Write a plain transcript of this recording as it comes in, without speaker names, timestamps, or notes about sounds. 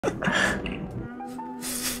Fucking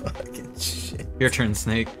shit. Your turn,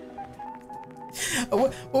 Snake.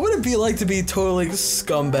 What would it be like to be totally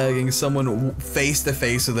scumbagging someone face to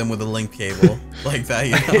face with them with a link cable like that,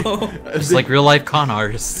 you know? It's like real life con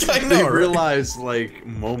artists. I know, They right? realized like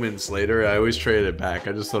moments later. I always traded it back.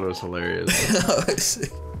 I just thought it was hilarious. Oh, I see.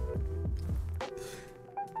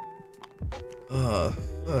 Oh,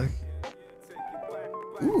 fuck.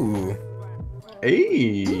 Ooh.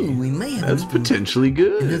 Hey, Ooh, we may have that's potentially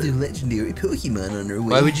good. another legendary Pokemon on our way.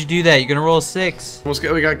 Why would you do that? You're gonna roll a 6.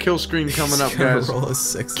 We got kill screen coming up, Gonna guys. roll a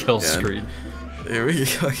 6 Kill again. screen. Here we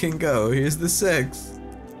fucking go. Here's the 6.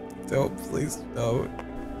 Don't, please, don't.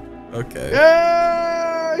 Okay.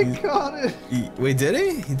 Yeah, he got it. Wait, did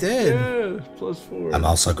he? He did. Yeah, +4. I'm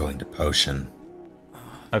also going to potion.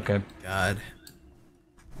 Okay. God.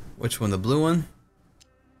 Which one? The blue one?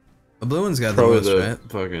 The blue one's got Probably the most, the right?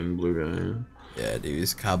 fucking blue guy. Yeah, dude,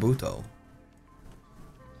 it's Kabuto.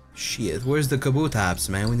 Shit, where's the Kabutops,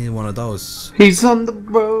 man? We need one of those. He's on the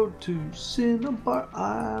road to Cinnabar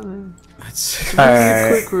Island. That's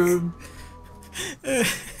Alright. Quick room.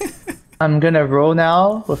 I'm gonna roll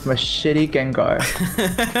now with my shitty Gengar.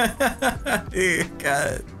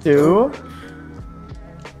 God. 2.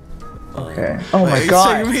 Okay. Oh my Hey,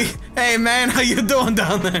 god. check me. Hey, man, how you doing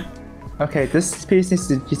down there? Okay, this piece needs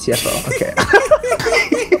to GTFO. Okay.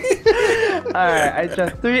 Alright, I draw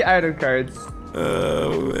 3 item cards.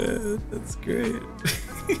 Oh, man, that's great.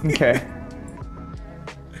 Okay.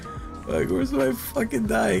 Fuck, where's my fucking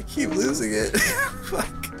die? I keep losing it.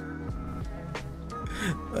 Fuck.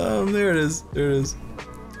 There it is. There it is.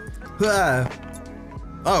 Ah.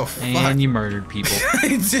 Oh, fuck. And you murdered people.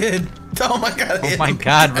 I did. Oh my god. Oh my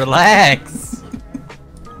god, relax.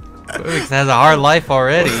 Wix has a hard life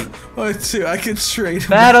already. Oh, too. I could trade him.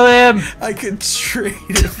 Battle him! I could trade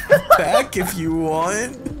him back if you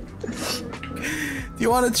want. Do you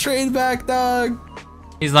want to trade back, dog?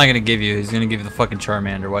 He's not gonna give you. He's gonna give you the fucking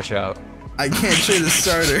Charmander. Watch out. I can't trade the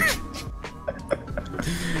starter.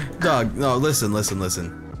 Dog, no, listen. Listen.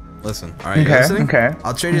 All right, you Okay, listening? okay,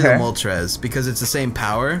 I'll trade you the okay. Moltres because it's the same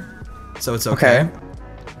power, so it's okay.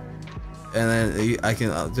 And then I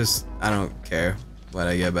can I don't care what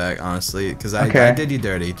I get back, honestly, because I did you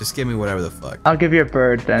dirty. Just give me whatever the fuck. I'll give you a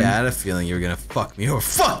bird then. Yeah, I had a feeling you were gonna fuck me over.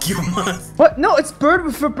 Fuck you, man. What? No, it's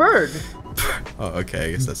bird for bird. Oh, okay.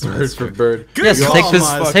 I guess that's Bird for bird. Good Yes, call, take this.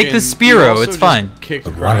 Maz. Take this You Spearow. also It's just fine. Kicked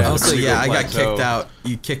But right one of out them's Also, the yeah, I got plateau. kicked out.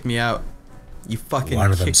 You kicked me out. You fucking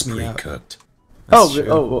One of them's kicked me out. pre-cooked. That's Oh, true.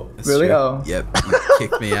 oh, That's really? true. Oh. Yep, you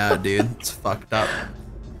kicked me out, dude. It's fucked up.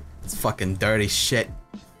 It's fucking dirty shit.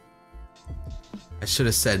 I should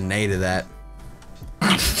have said nay to that.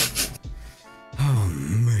 Oh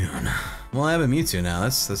man. Well, I have a Mewtwo now.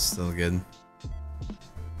 That's still good.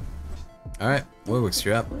 All right, Warwick's,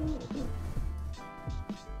 you're up.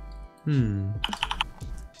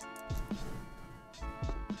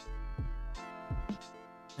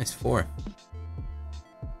 Nice 4. Are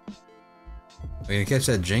you gonna catch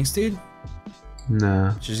that Jinx, dude?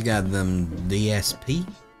 Nah. She's got them DSP.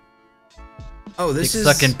 Oh, this Big is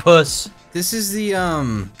sucking puss. this is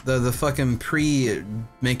the fucking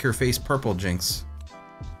make her face purple Jinx.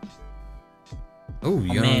 Oh,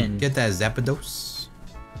 you gonna man. get that Zapdos?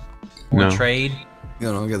 More No. trade. You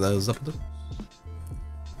gonna get that Zapdos?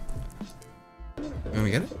 Let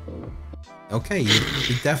me get it. Okay,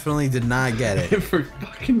 you definitely did not get it. For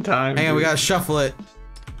fucking time. Hang on, we dude. gotta shuffle it.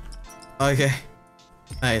 Okay.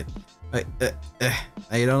 Alright.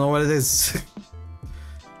 You don't know what it is.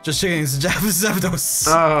 Just checking. It's Zapdos.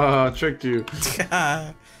 Oh, tricked you.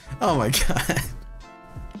 Oh my god.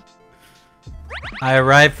 I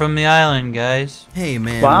arrived from the island, guys. Hey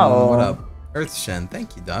man. Wow. What up? Earthshen.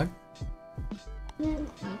 Thank you, dog. Wait,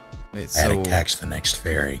 I had so to catch the next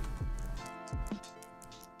ferry.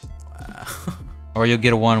 Or you'll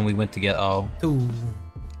get a 1 we went to get. Oh. 2.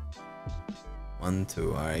 1,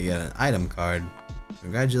 2. Alright, you got an item card.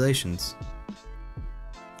 Congratulations.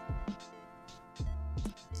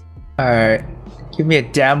 Alright. Give me a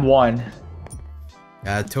damn 1.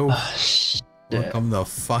 Got 2. Oh, shit. Welcome to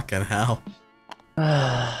fucking hell.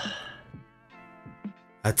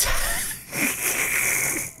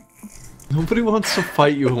 Nobody wants to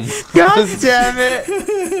fight you. God damn it!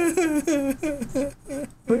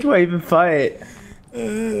 Who do I even fight?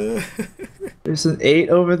 There's an 8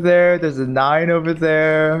 over there. There's a 9 over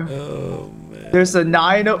there. Oh man. There's a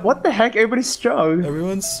 9. What the heck? Everybody's strong.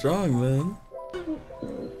 Everyone's strong, man.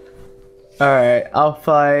 Alright, I'll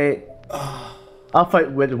fight. I'll fight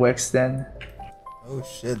Widwix then. Oh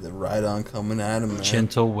shit, the Rhydon coming at him, man.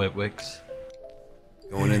 Gentle Whitwicks.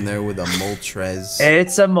 Going in there with a Moltres.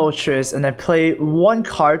 It's a Moltres, and I play 1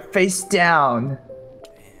 card face down.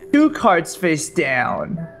 2 cards face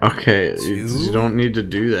down. Okay, you don't need to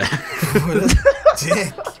do that. What a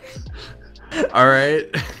dick. All right.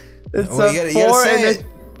 It's Well, a you gotta 4 say and a it.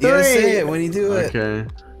 You gotta say 3. it when you do it. Okay.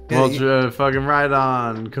 Yeah, Multra, fucking right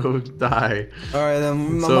on. Go die. Alright,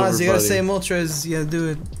 then, It's Maz, over, you gotta buddy. say Moltres. You gotta do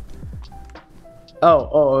it.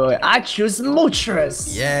 Oh, I choose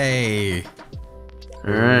Moltres. Yay.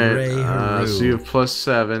 Alright. Hooray, So you have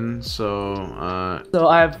 +7. So, So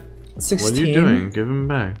I have 16. what are you doing? Give him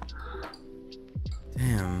back.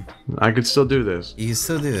 Damn. I could still do this. You can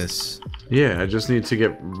still do this. Yeah, I just need to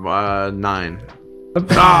get 9.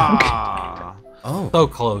 Ah! Oh. So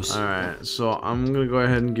close. Alright, so I'm gonna go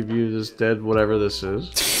ahead and give you this dead whatever this is.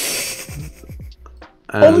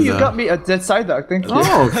 Oh, And, you got me a dead Psyduck. Thank you.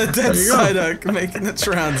 Oh, That's there you go. Psyduck making its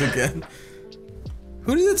rounds again.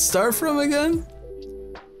 Who did it start from again?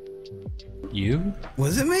 You?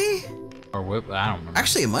 Was it me? Or what? I don't remember.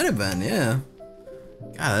 Actually, it might have been, yeah.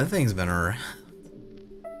 God, that thing's been around.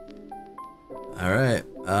 Alright,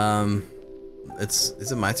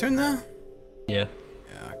 is it my turn now? Yeah.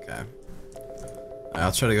 Yeah, okay.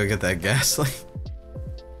 I'll try to go get that gaslight.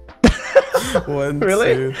 1,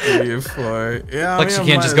 Really? 2, 3, 4. Yeah, Like, I you mean,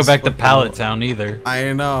 can't just go back to Pallet Town either.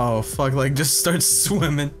 I know. Fuck, like, just start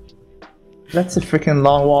swimming. That's a freaking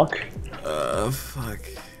long walk. Fuck.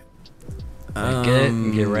 Get it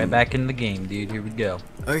and get right back in the game, dude. Here we go.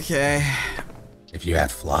 Okay. If you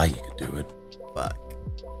had fly, you could do it. Fuck.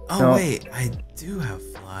 Oh, No. wait. I do have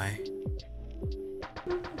fly.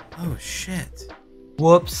 Oh, shit.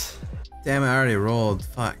 Whoops. Damn it, I already rolled.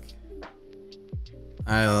 Fuck.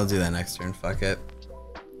 Alright, I'll do that next turn. Fuck it.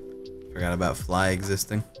 Forgot about fly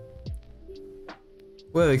existing.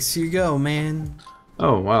 Wix, you go, man.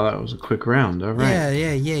 Oh, wow, that was a quick round. Alright.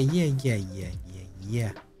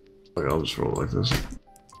 Yeah. Okay, I'll just roll like this.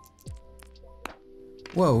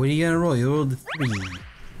 Whoa, what are you gonna roll? You rolled a 3.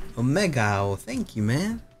 Omega, oh, thank you,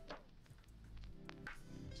 man.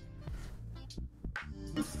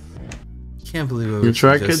 Can't believe it. You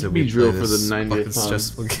try Kid suggested we Drill play for the this 90th fucking time.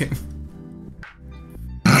 stressful game.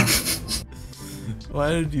 Why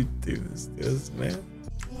did you do this to us, man?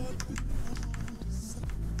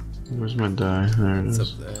 Where's my die? There it It's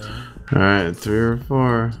is. up there. Alright, 3 or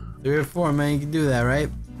 4. 3 or 4, man. You can do that, right?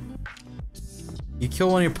 You kill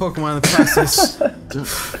one of your Pokemon in the process.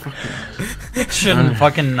 Shouldn't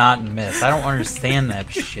fucking not miss. I don't understand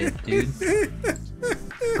that shit, dude.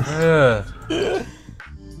 Ugh.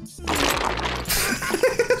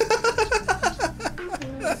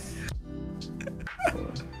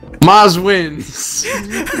 Maz wins!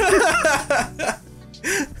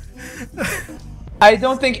 I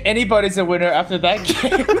don't think anybody's a winner after that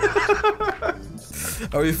game.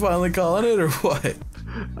 Are we finally calling it or what?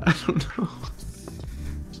 I don't know.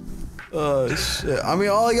 Oh shit. I mean,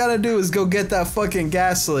 all I gotta do is go get that fucking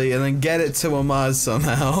Ghastly and then get it to Amaz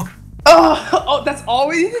somehow. Oh, that's all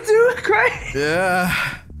we need to do, Cry? Yeah.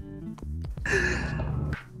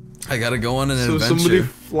 I gotta go on an So adventure. somebody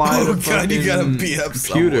fly Oh to god, you gotta fucking beat up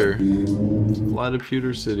Pewter. Fly to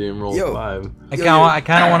Pewter City and roll Yo. 5. I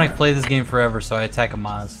kind of want to play this game forever, so I attack a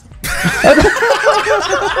Maz.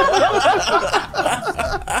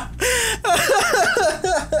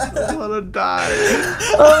 I wanna die.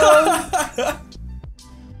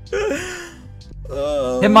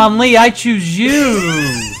 Hitmonlee, I choose you!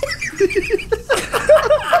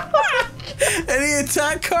 Any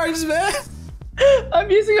attack cards, man? I'm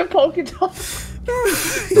using a Pokemon.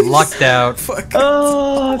 Lucked out. Fuck.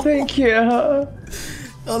 Oh, thank you.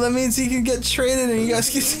 Oh, that means he can get traded and you guys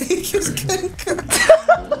can take his good cards.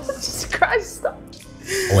 Jesus Christ, stop.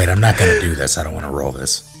 Oh, wait, I'm not gonna do this. I don't want to roll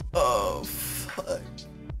this. Oh, fuck.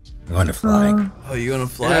 I'm going to fly. Oh, you gonna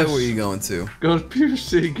fly? Yes. Where are you going to? Go to Pewter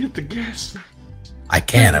City, get the gas. I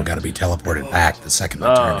can. I've got to be teleported back the second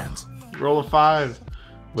my turn ends. Roll a 5.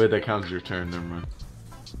 Wait, that counts your turn, never mind.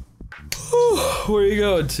 Where are you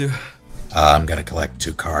going to? I'm gonna collect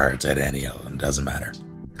 2 cards at any of them. Doesn't matter,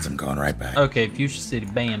 because I'm going right back. Okay, Fuchsia City,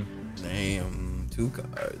 bam. Damn, 2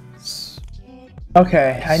 cards.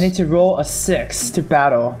 Okay, I need to roll a 6 to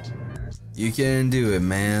battle. You can do it,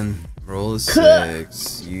 man. Roll a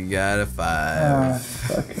 6. You got a 5.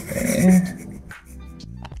 Fuck me.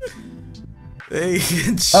 They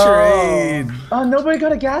can trade. Oh, nobody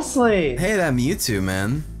got a Ghastly. Hey, that Mewtwo,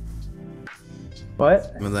 man.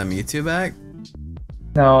 What? Want that Mewtwo back?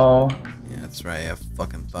 No. Yeah, that's right. I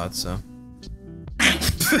fucking thought so.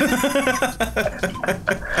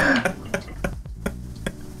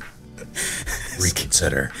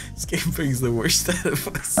 Reconsider. This game brings the worst out of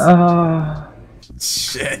us.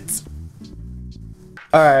 Shit.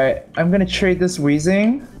 Alright, I'm gonna trade this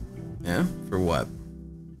Weezing. Yeah? For what?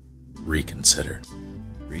 Reconsider.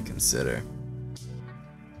 reconsider.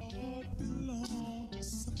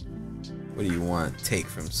 What do you want to take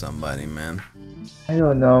from somebody, man? I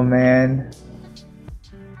don't know, man.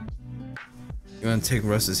 You want to take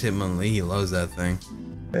Russ's Hitmonlee? He loves that thing.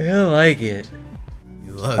 I don't like it.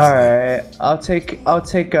 He loves it. Alright, I'll take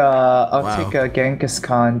take a Genghis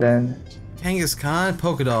Khan then. Genghis Khan?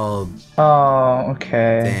 Polka Doll. Oh,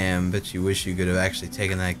 okay. Damn, bet you wish you could have actually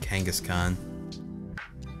taken that Genghis Khan.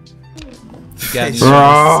 Got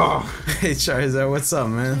Hey Charizard, what's up,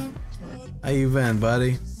 man? How you been,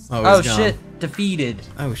 buddy? Oh he's gone. shit, defeated.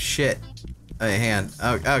 Oh shit. Hey, hand.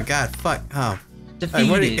 Oh god, fuck. Oh.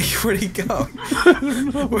 Defeated. Hey, where'd he go?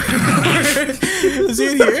 Is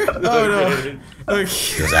he in here? Oh no. Okay.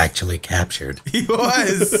 He was actually captured. He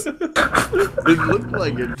was. It looked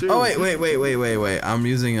like it too. Oh wait. I'm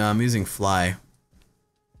using fly.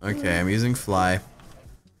 Okay, I'm using fly.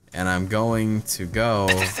 And I'm going to go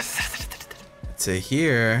to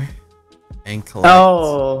here and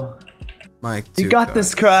collect my 2 You got cards.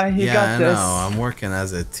 this, Cry. You Yeah, got I this. know. I'm working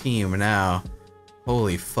as a team now.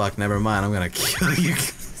 Holy fuck, never mind. I'm gonna kill you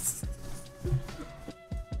guys.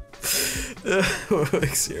 What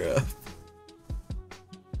makes you up?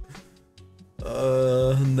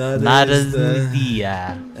 Not as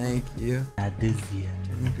Nadia. Thank you. Nadia.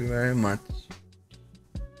 Thank you very much.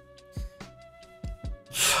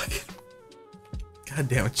 Fucking. God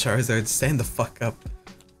damn it, Charizard. Stand the fuck up.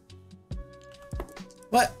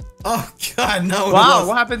 What? Oh god, no. Wow,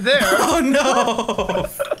 what happened there? Oh no!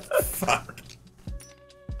 Fuck.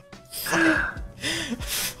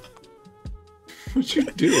 What'd you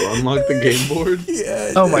do? Unlock the game board?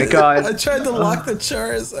 Yeah. Oh my god. I tried to lock the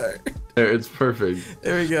Charizard. There, it's perfect.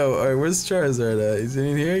 There we go. Alright, where's Charizard at? Is he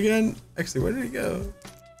in here again? Actually, where did he go?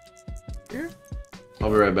 Here? I'll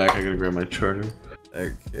be right back. I gotta grab my charger.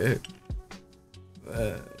 Okay.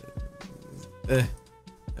 There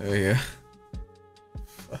we go.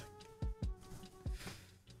 Fuck.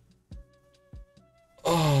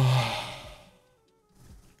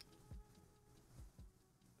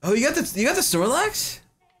 Oh, you got the Snorlax?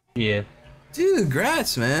 Yeah. Dude,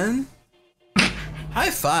 grats, man. High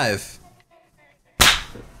five.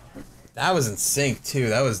 That was in sync too.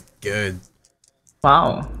 That was good.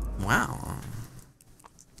 Wow. Wow.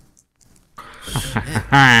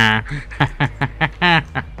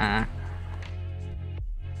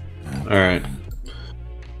 Alright.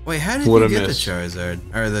 Wait, how did What you a get miss. the Charizard?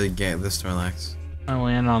 Or the Snorlax? I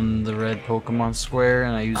land on the red Pokemon square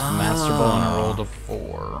and I used the Master Ball and I rolled a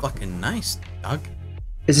 4. Fucking nice, dog.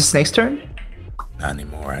 Is it Snake's turn? Not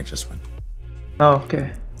anymore. I just went. Oh,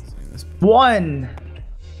 okay. 1!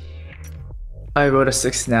 I rolled a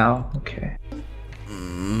 6 now. Okay.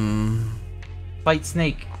 Fight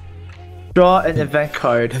Snake. Draw an event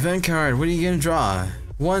card. Event card, what are you gonna draw?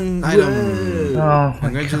 One item. Oh, my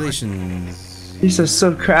Congratulations. these are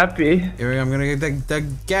so crappy. Here we go, I'm gonna get the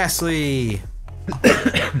Ghastly. You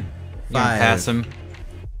gonna pass him.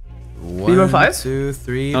 One, want 5? 2,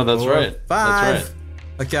 3, No, that's 4, right. 5. That's right.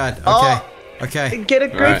 Oh god, okay. Oh. Okay. Get a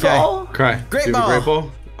great Alright. ball. Cry. Great Do you have a ball. great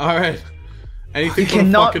ball? Alright. Anything You but a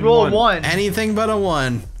cannot fucking roll one. 1. Anything but a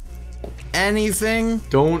 1. Anything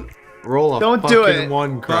Don't roll a Don't fucking do it.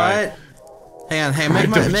 1, Cry. but... Hang on, hey,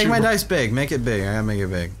 Don't make you my roll- dice big. Make it big. I gotta make it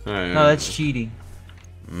big. Alright. No, that's cheating.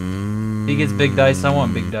 He gets big dice, I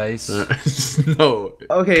want big dice. No.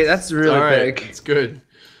 Okay, that's really Alright. big. It's good.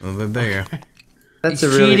 A little bit bigger. That's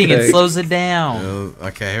He's a really cheating, big. it slows it down. Oh,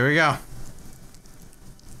 okay, here we go.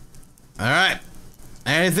 Alright.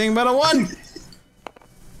 Anything but a 1.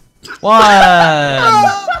 1!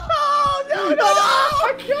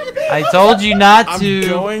 I told you not I'm to.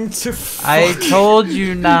 going to I told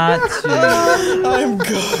you not to.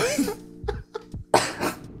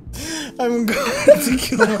 I'm going to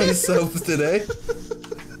kill myself today.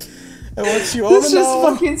 I want you all This to just know.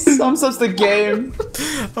 fucking sums up the game.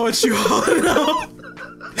 I want you all to know.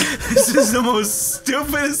 This is the most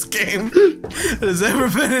stupidest game that has ever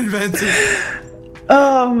been invented.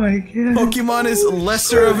 Oh my god. Pokemon is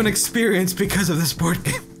lesser of an experience because of this board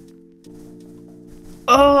game.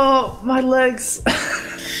 Oh, my legs.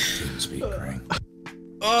 Shouldn't speak, crying.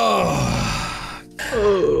 Oh,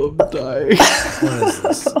 Oh, I'm dying. what is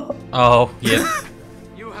this? Oh, yep.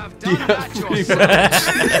 You have done that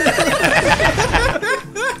yourself.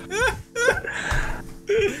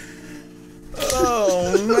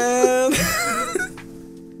 Oh man.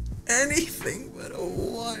 Anything but a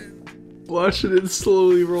 1. Watching it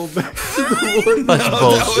slowly roll back to the board. Such That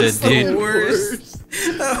bullshit, was the dude. worst.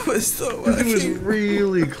 That was the It was worst.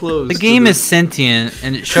 really close. The game is sentient,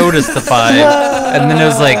 and it showed us the 5, and then it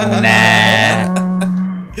was like, nah.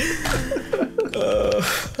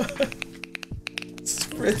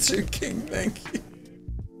 Spritz Picture King, thank you.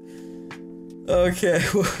 Okay.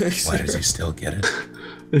 Why does he still get it?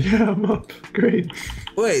 Yeah, I'm up. Great.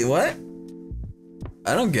 Wait, what?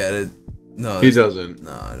 I don't get it. No. He doesn't.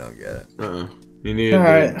 No, I don't get it. You need.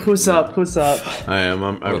 Alright, who's up? Who's up? I am.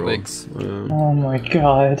 I rolled. Wigs. Oh my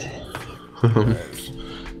god.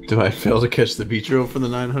 Do I fail to catch the beach roll for the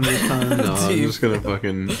 900th time? No, I'm Dude. just gonna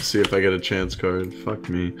fucking see if I get a chance card. Fuck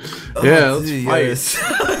me. Oh, Yeah, let's dude, fight. yes.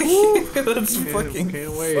 Let's fucking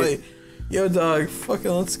can't wait. fight. Yo, dog, fucking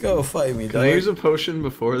let's go fight me, Can dog. I use a potion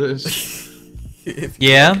before this?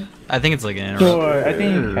 Yeah, I think it's like an interrupt. Sure, I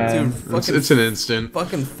think you can. Dude, fucking, It's an instant.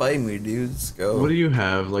 fucking fight me, dude. Let's go. What do you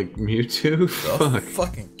have? Like Mewtwo? I'll Fuck.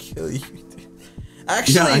 fucking kill you, dude.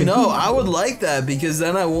 Actually, I no, know. I would like that because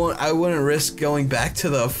then I wouldn't risk going back to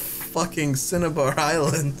the fucking Cinnabar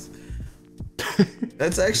Island.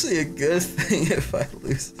 That's actually a good thing if I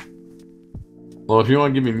lose. Well, if you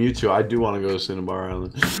want to give me Mewtwo, I do want to go to Cinnabar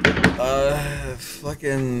Island.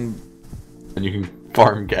 Fucking. And you can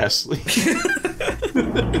farm Ghastly.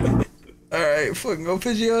 Alright, fucking go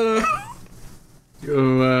Pidgeotto. Go,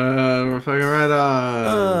 we're fucking right on.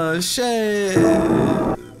 Oh, shit.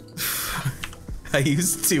 I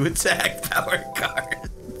used 2 attack power cards.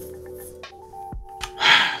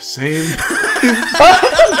 Same.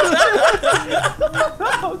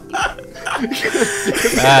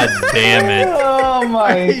 God damn it. Oh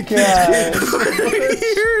my god.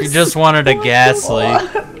 You just wanted a Ghastly.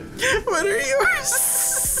 What are yours?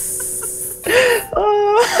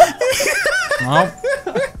 Well,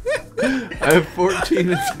 I have 14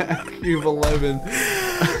 attack. You have 11.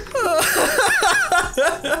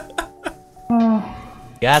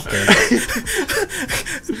 got this.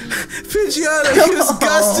 Pidgeotto, use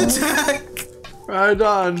Gust attack. Right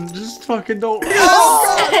on. Just fucking don't.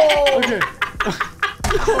 Oh, okay.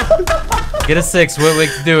 Get a 6, Whitwick,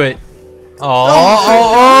 do it.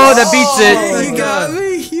 Oh, that beats it. You got me.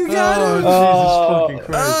 You got him. Jesus fucking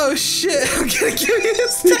Christ. Oh shit! I'm gonna give you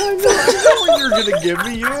this attack. I know what you're gonna give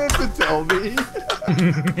me. You don't have to tell me.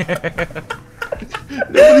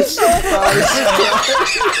 Nobody's surprised.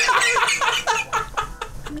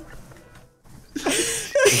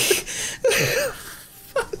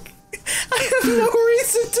 I have no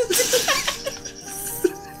reason to do that.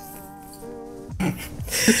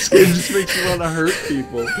 This game just makes you want to hurt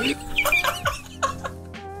people.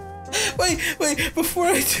 Wait, before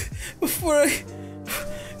I,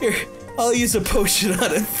 here, I'll use a potion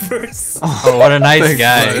on it first. Oh, what a nice Thanks,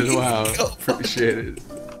 guy. bud. Wow, appreciate it.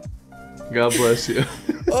 God bless you.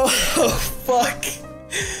 Oh, fuck.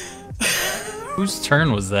 Whose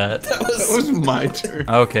turn was that? That That was my turn.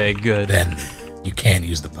 Okay, good. Then you can't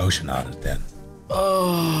use the potion on it then.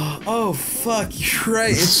 Oh, fuck, you're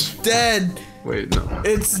right, it's dead. Wait, no.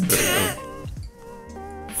 It's dead.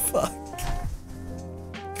 Fuck.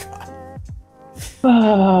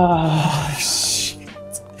 Oh, shit.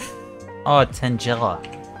 Oh, Tangela.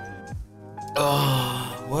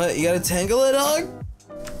 Oh, what? You got a Tangela, dog?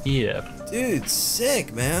 Yeah. Dude,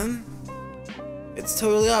 sick, man. It's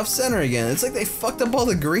totally off center again. It's like they fucked up all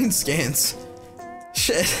the green scans.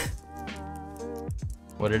 Shit.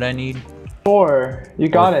 What did I need? 4. You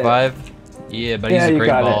got it. 5? Yeah, but Yeah, he's a you great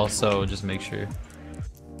got ball, it. so just make sure.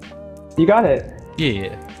 You got it.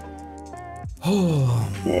 Yeah.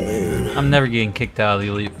 Oh, I'm never getting kicked out of the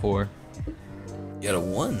Elite Four. you got a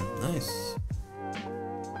 1. Nice.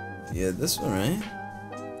 Yeah, this one, right?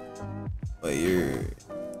 Wait, you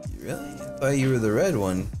really? I thought you were the red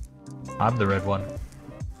one. I'm the red one.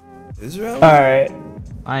 Who's the red one? Alright.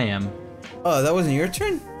 I am. Oh, that wasn't your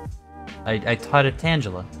turn? I taught it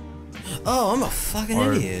Tangela. Oh, I'm a fucking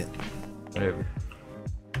Or- idiot. Whatever.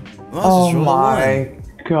 Amaz Oh just rolled a 1. my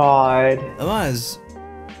god. Amaz,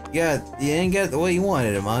 you didn't get it the way you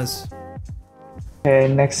wanted, Amaz. Okay,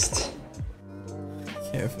 next.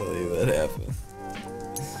 Can't believe that happened.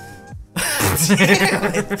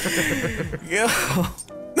 Damn it! Go!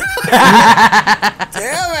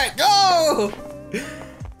 Damn it! Go!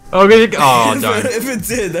 Okay. Oh, darn. If it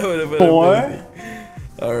did, that would have been 4. amazing.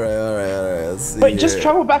 Alright, let's see. Wait, just here.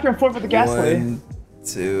 travel back and forth with the Ghastly. 1,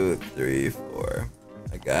 2, 3, 4.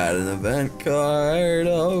 I got an event card.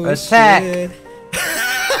 Oh, Attack. shit.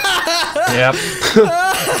 Yep.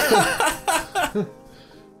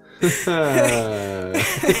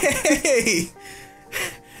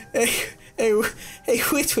 Hey,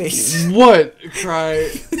 wait. What? Cry.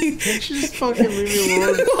 Can't you just fucking leave me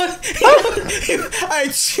alone? I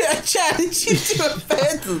chatted you to a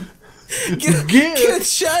phantom. Get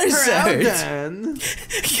Charizard. Groudon.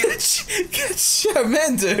 Get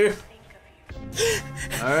Charmander.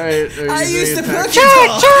 Alright. I used the Poké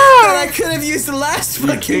Doll that I could have used the last You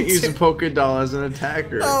fucking can't use a Poké Doll as an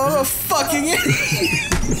attacker. Oh, I'm a fucking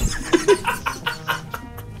idiot.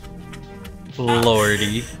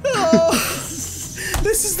 Lordy. Oh,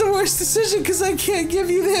 this is the worst decision because I can't give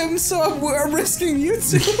you him, so I'm risking you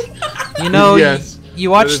two. You know, Yes,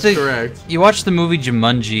 you watch that is correct. you watch the movie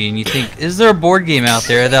Jumanji and you think, is there a board game out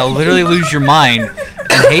there that'll literally lose your mind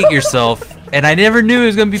and hate yourself? And I never knew it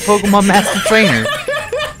was gonna be Pokemon Master Trainer.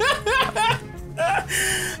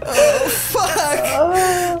 Oh fuck!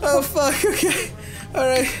 Oh fuck! Okay, all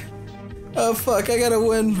right. Oh fuck! I gotta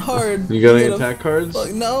win hard. You got any attack cards?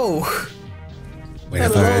 Fuck, no. Wait, I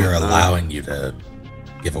thought we were allowing you to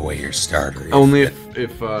give away your starter. Only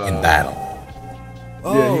if in battle.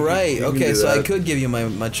 Oh Yeah, you can- right. you can Okay, do so I that. could give you my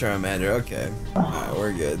Charmander. Okay. Alright,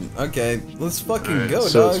 we're good. Okay, let's fucking Alright, go,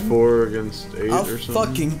 so dog. it's 4 against 8 I'll or something.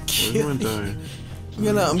 fucking kill Where's my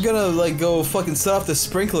you. die? I'm gonna like go fucking set off the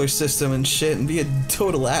sprinkler system and shit and be a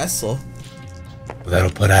total asshole. That'll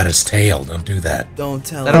put out his tail. Don't do that. Don't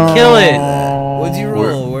tell Let him him. kill it. What'd you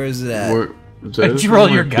roll? Where is it at? Where'd you roll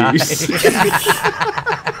your guy? Wait,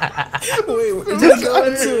 did it go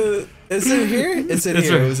into? Is it here? It's in It's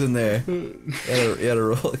here. right. It was in there. You gotta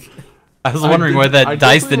roll. I was wondering why that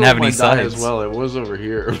dice didn't have any sides. As well, it was over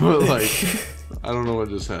here, but like, I don't know what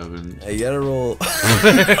just happened. You gotta roll.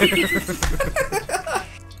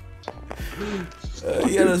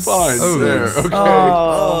 You gotta Fine, oh, there. Okay.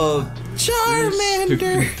 Oh,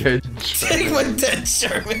 Charmander! Dead Take my dead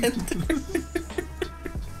Charmander.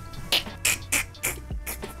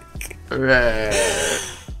 Alright.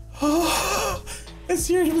 Oh, it's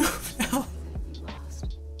your move now.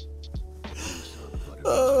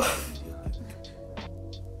 Oh.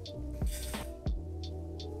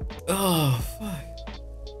 Oh, fuck.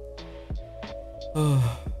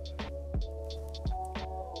 Oh.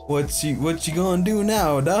 What you gonna do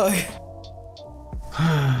now, dog?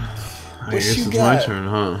 I What guess you it's got? my turn,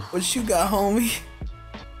 huh? What you got, homie?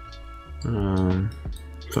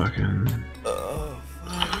 Fucking. Oh,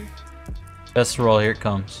 fuck. Best roll, here it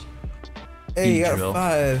comes. Hey, you got Drill. a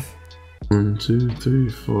 5. 1, 2, 3,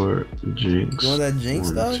 4. Jinx. You want that Jinx,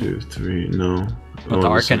 1, dog? 2, 3. No. the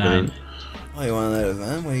Arcanine. Oh, you want that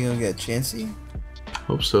event? What, are you gonna get Chansey?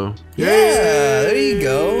 Hope so. Yeah, there you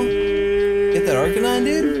go. Get that Arcanine,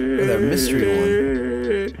 dude? Or that mystery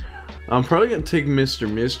one? I'm probably gonna take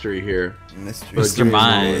Mr. Mystery here. Mr.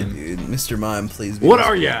 Mime. Dude. Mr. Mime, please. Be What Mr.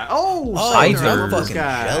 are ya? Oh, Oh, Scyther. I'm This fucking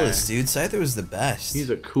guy. jealous, dude. Scyther was the best. He's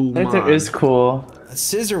a cool Scyther mod. is cool.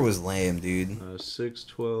 Scissor was lame, dude. 6,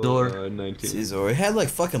 12, Door. 19. Scissor. It had like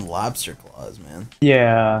fucking lobster claws, man.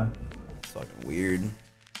 Yeah. It's fucking weird.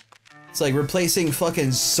 It's like replacing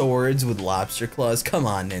fucking swords with lobster claws. Come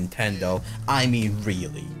on, Nintendo. I mean,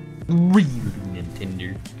 really. Really,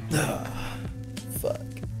 Nintendo. Fuck.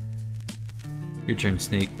 Your turn,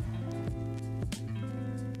 Snake.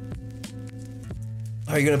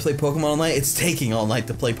 Are you gonna play Pokemon all night? It's taking all night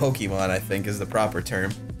to play Pokemon, I think, is the proper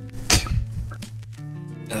term.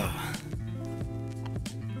 Ugh.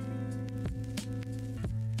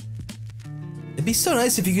 It'd be so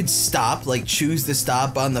nice if you could stop, like, choose to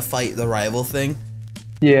stop on the fight the rival thing.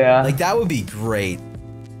 Yeah. Like, that would be great.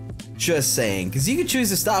 Just saying. Because you could choose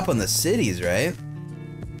to stop on the cities, right?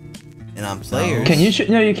 And on players. Can you?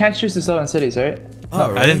 No, you can't choose to sell in cities, right? Oh,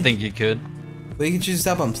 really? I didn't think you could. But you can choose to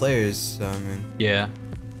stop on players, so, I mean, Yeah.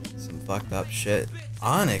 some fucked up shit.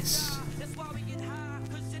 Onyx.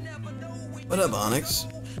 What up, Onyx?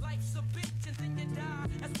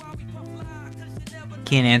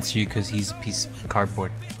 Can't answer you because he's a piece of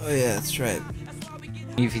cardboard. Oh, yeah, that's right.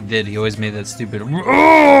 If he did, he always made that stupid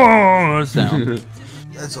sound.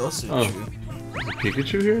 That's also Oh. true.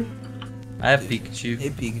 Pikachu here? I have Pikachu. Hey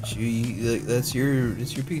Pikachu, that's your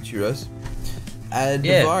Pikachu, Russ.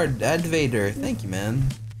 Yeah. Add Vader. Thank you, man.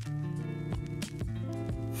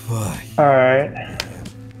 Fuck. All right.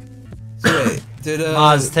 So wait, did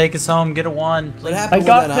Oz, take us home. Get a 1. what happened I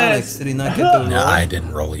got with that Onyx? this. Did he not get the No, roll? I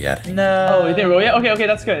didn't roll yet. No. Oh, you didn't roll yet? Okay,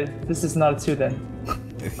 that's good. This is not a 2 then.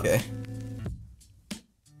 Okay.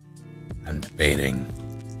 I'm debating.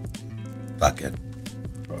 Fuck it.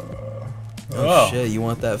 Oh shit, you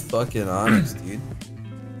want that fucking Onyx, dude?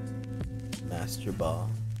 Master Ball.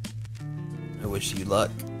 I wish you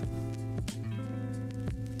luck.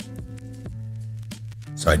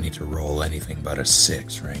 So I need to roll anything but a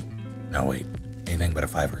 6, right? No, wait. Anything but a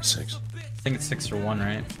 5 or a 6. I think it's 6 or 1,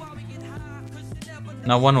 right?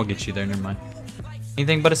 No, 1 will get you there. Never mind.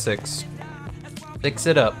 Anything but a 6. Fix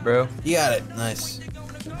it up, bro. You got it. Nice.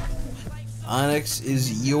 Onyx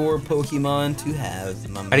is your Pokemon to have,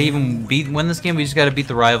 my man. How do you even win this game? We just gotta beat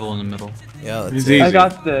the rival in the middle. Yeah, It's that's easy. it. I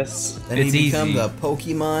got this. Then It's you become easy. the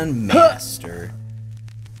Pokemon Master.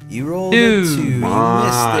 You rolled Dude. a 2. You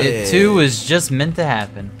Ah. missed it. 2 was just meant to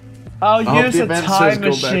happen. I'll hope use the a event time says go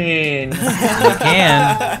back. machine. You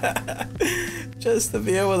can. Just to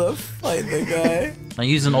be able to fight the guy. I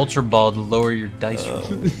use an Ultra Ball to lower your dice roll.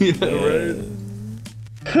 Yeah, right.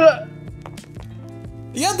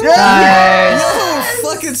 You got the Nice. No,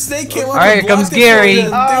 fucking snake came up. Alright, and here comes blocked it for Gary. you.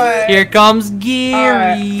 Alright. Here comes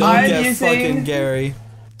Gary. Don't I'm get using fucking Gary.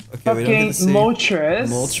 Okay, we don't get Fucking to see. Moltres.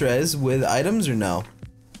 Moltres with items or no?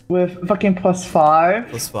 With fucking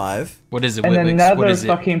 +5. +5. What is it, And Whitwix? another What is it?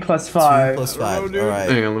 fucking 2 +5. +5. Dude. Alright.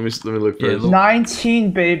 Hang on, let me look Yeah, first. look.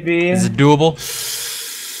 19, baby. Is it doable?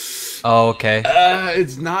 Oh, okay.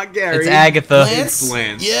 It's not Gary. It's Agatha. It's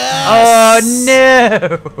Lance. Yes! Oh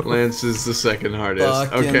no! Lance is the second hardest.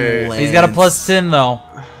 Fucking Okay. Lance. He's got a +10 though.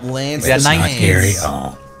 Lance. We got is nine Not Lance. Gary.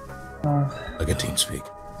 Oh. Look at TeamSpeak.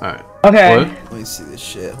 Alright. Okay. What? Let me see this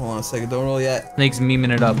shit. Hold on a second. Don't roll yet. Snake's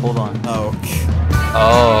memeing it up. Hold on. Oh.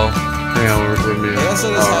 Oh. Hang on, we're me. I guess I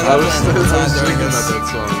just had I that was plan the whole time during thinking this. about that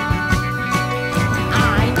song.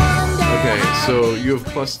 Okay, so you have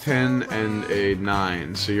 +10 and a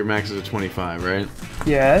 9, so your max is a 25, right?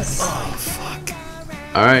 Yes.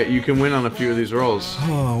 Alright, you can win on a few of these rolls.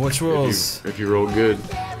 Oh, which rolls? If you roll good.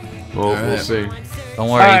 Well, we'll Alright. see. Don't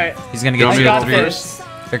worry. Alright. He's gonna You get want I me you to a got roll 3. this.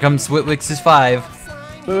 Here comes Whitwix's 5.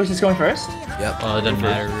 Wait, was this going first? Yep. Oh, it doesn't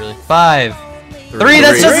matter really. 5. 3. Three.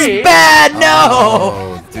 That's just Three? as bad. No.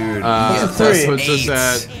 Oh, dude. What's a That three? puts us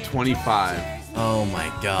 8. at 25. Oh my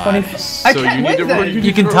god. 25. So I can't you need to win roll. then. You, You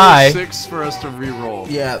need can to tie. roll a 6 for us to re-roll.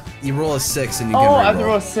 Yeah, you roll a 6 and you Oh, can I re-roll. have to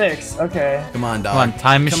roll 6. Okay. Come on, dog. Come on,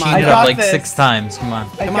 time machine on, it dog. up like I got 6 this. times. Come on.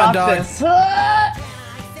 I Come got on, dog. this.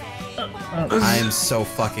 I am so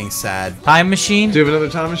fucking sad. Time machine. Do you have another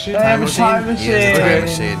time machine? I have a time He has a time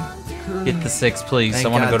machine. machine. Get the 6, please. Thank I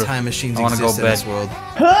want to God go to. time machines I wanna go exist in bed. this world.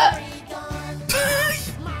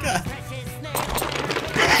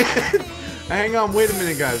 Hang on, wait a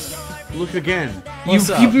minute, guys. Look again. What's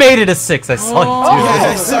up? You've made it a 6. I saw you do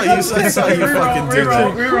Yeah, it. I saw you fucking do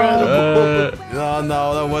Reroll, that. reroll. Oh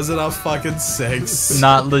no, that wasn't a fucking 6.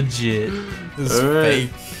 Not legit. This is Alright.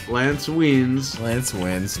 fake. Lance wins. Lance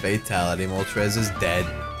wins. Fatality. Moltres is dead.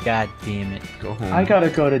 God damn it. Go home. I gotta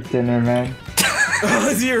go to dinner, man. Oh,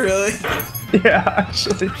 is he really? Yeah,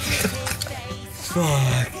 actually.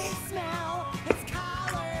 Fuck.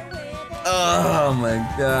 Oh my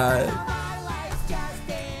god.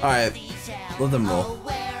 Alright. Let them roll.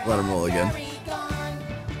 Let him roll again.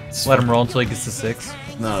 Let him roll until he gets to 6.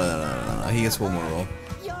 No. He gets one more roll.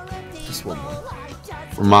 Just one more.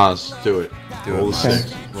 Maz, do it. Do Roll it. the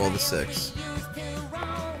 6. Roll the 6.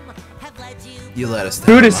 You let us down.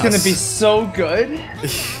 Dude, it's gonna Maz. be so good.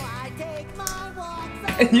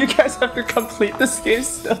 And you guys have to complete this game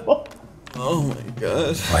still. Oh my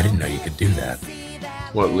god. Oh, I didn't know you could do that.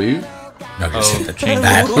 What, leave? No, just hit the change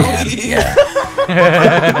that. it. Yeah.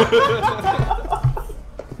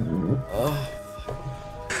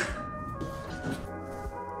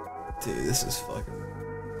 Dude, this is fucking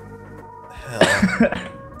hell.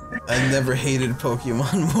 I've never hated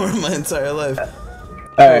Pokemon more in my entire life.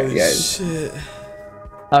 Alright, Holy guys. shit.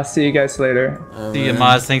 I'll see you guys later. See you,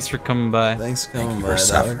 Maz. Thanks for coming by. Thanks for coming Thank you by, for dog.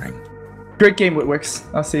 suffering. Great game, Whitwix.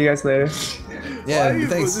 I'll see you guys later. Yeah, Why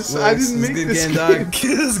thanks. was this- Wix. I didn't It's make good this game, game. dog.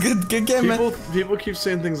 It's good game, man. People keep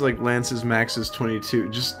saying things like Lance's max is 22.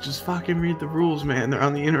 Just fucking read the rules, man. They're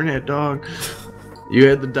on the internet, dog. You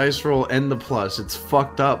had the dice roll and the plus. It's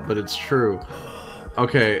fucked up, but it's true.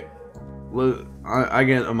 Okay, I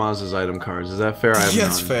get Amaz's item cards. Is that fair? I have Yeah, none.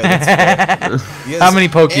 that's fair. That's fair. Yes, How many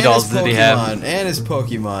and Pokédolls his did he have? Pokemon, and his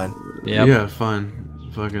Pokemon. Yep. Yeah, fine.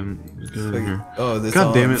 Fucking get in here. Oh, this God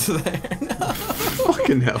all damn up it. there.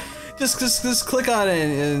 Fucking hell. Just click on it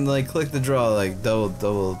and like click the draw like double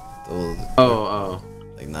Oh.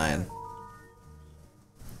 like 9.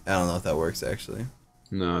 I don't know if that works actually.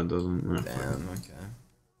 No, it doesn't. No. Damn, okay.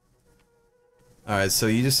 Alright, so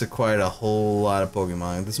you just acquired a whole lot of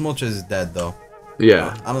Pokemon. This Moltres is dead though.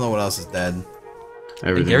 Yeah, I don't know what else is dead.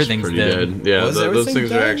 everything's pretty dead. Yeah, Was those everything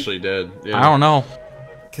things are dead? actually dead. Yeah. I don't know.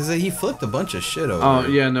 Cause he flipped a bunch of shit over. Oh,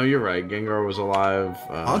 yeah, no, you're right. Gengar was alive.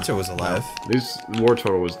 Haunter was alive. This War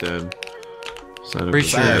Turtle was dead. Pretty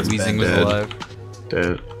sure Besides Weezing Ben was dead. alive.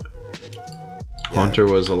 Dead. Haunter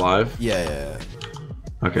was alive? Yeah.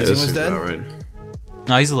 Okay, Weezing this was is dead? about right.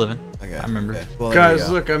 No, he's living. Okay. I remember. Okay. Well, there you Guys,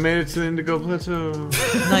 go. look, I made it to the Indigo Plateau.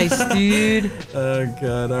 Nice, dude. Oh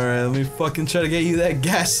god, alright, let me fucking try to get you that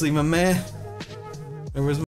ghastly, my man. Where's